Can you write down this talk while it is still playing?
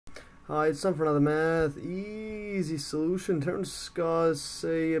Hi, it's time for another math easy solution. Time to discuss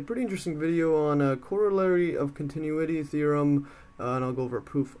a pretty interesting video on a corollary of continuity theorem, and I'll go over a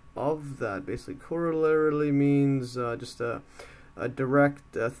proof of that. Basically, corollary means just a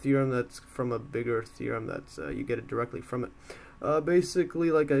direct theorem that's from a bigger theorem that's you get it directly from it.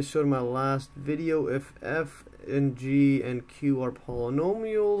 Basically, like I showed in my last video, if f and g and q are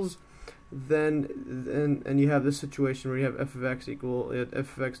polynomials, then and you have this situation where you have f of x equal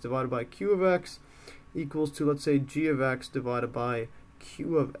f of x divided by q of x equals to, let's say, g of x divided by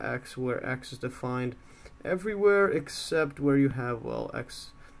q of x, where x is defined everywhere except where you have, well,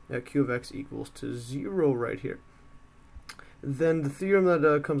 q of x equals to 0 right here. Then the theorem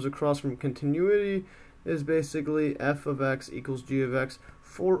that comes across from continuity is basically f of x equals g of x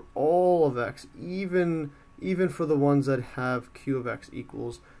for all of x, even for the ones that have q of x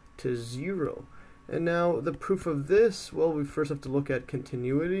equals to 0. And now the proof of this, well, we first have to look at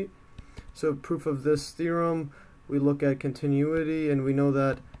continuity. So proof of this theorem, we look at continuity, and we know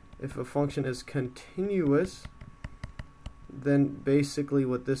that if a function is continuous, then basically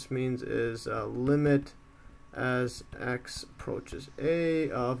what this means is limit as x approaches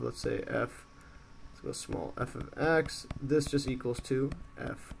a of, let's say, f, let's go small, f of x, this just equals to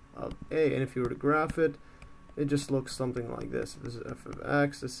f of a. And if you were to graph it, it just looks something like this. This is f of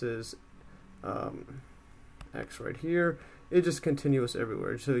x, this is x right here. It's just continuous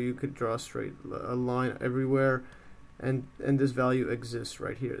everywhere. So you could draw a line everywhere, and this value exists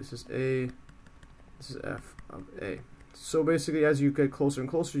right here. This is a, this is f of a. So basically, as you get closer and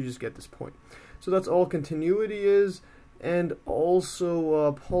closer, you just get this point. So that's all continuity is, and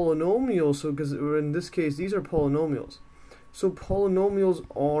also polynomials. So because in this case, these are polynomials. So polynomials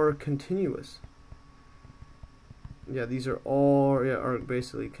are continuous. Yeah, these are all are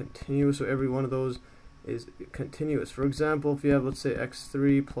basically continuous, so every one of those is continuous. For example, if you have, let's say,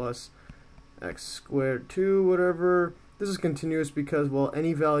 x3 plus x squared 2, whatever, this is continuous because, well,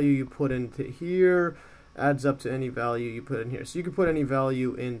 any value you put into here adds up to any value you put in here. So you can put any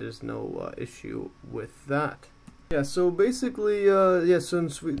value in, there's no issue with that. Yeah, so basically, yeah,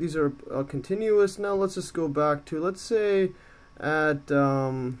 since these are continuous, now let's just go back to, let's say,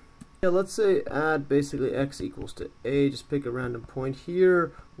 let's say at basically x equals to a, just pick a random point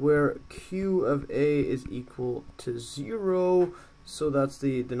here where q of a is equal to 0, so that's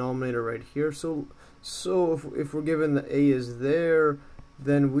the denominator right here. So if we're given that a is there,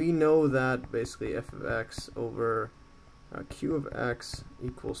 then we know that basically f of x over q of x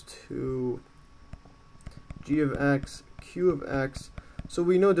equals to g of x, q of x. So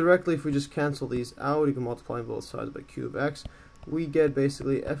we know directly if we just cancel these out, you can multiply on both sides by q of x, we get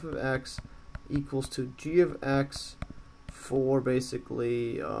basically f of x equals to g of x for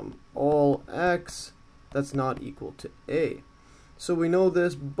basically all x that's not equal to a. So we know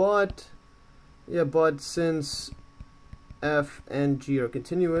this, but since f and g are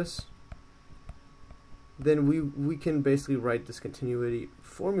continuous, then we can basically write this continuity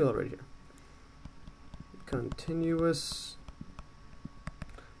formula right here. Continuous,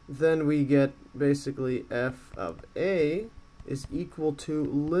 then we get basically f of a is equal to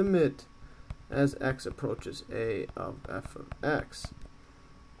limit as x approaches a of f of x.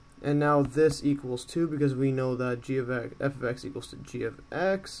 And now this equals 2 because we know that g of x, f of x equals to g of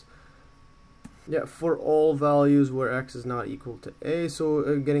x. Yeah, for all values where x is not equal to a.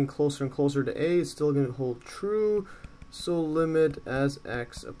 So getting closer and closer to a is still going to hold true. So limit as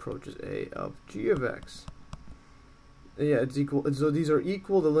x approaches a of g of x. Yeah, it's equal. So these are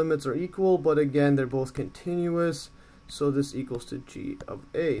equal, the limits are equal, but again, they're both continuous. So this equals to g of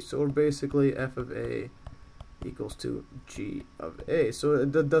a. So we're basically f of a equals to g of a. So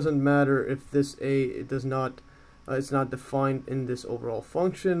it doesn't matter if this a, it's not defined in this overall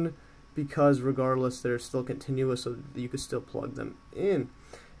function, because regardless they're still continuous, so you could still plug them in.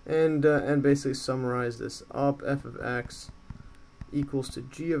 And basically summarize this up, f of x equals to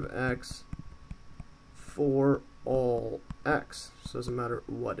g of x for all x. So it doesn't matter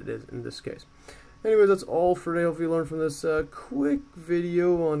what it is in this case. Anyways, that's all for today. Hope you learned from this quick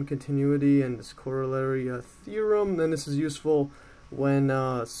video on continuity and this corollary theorem. And this is useful when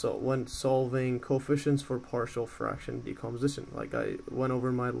solving coefficients for partial fraction decomposition, like I went over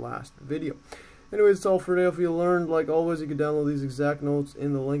in my last video. Anyways, that's all for today. Hope you learned. Like always, you can download these exact notes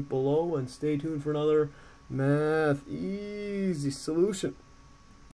in the link below, and stay tuned for another math easy solution.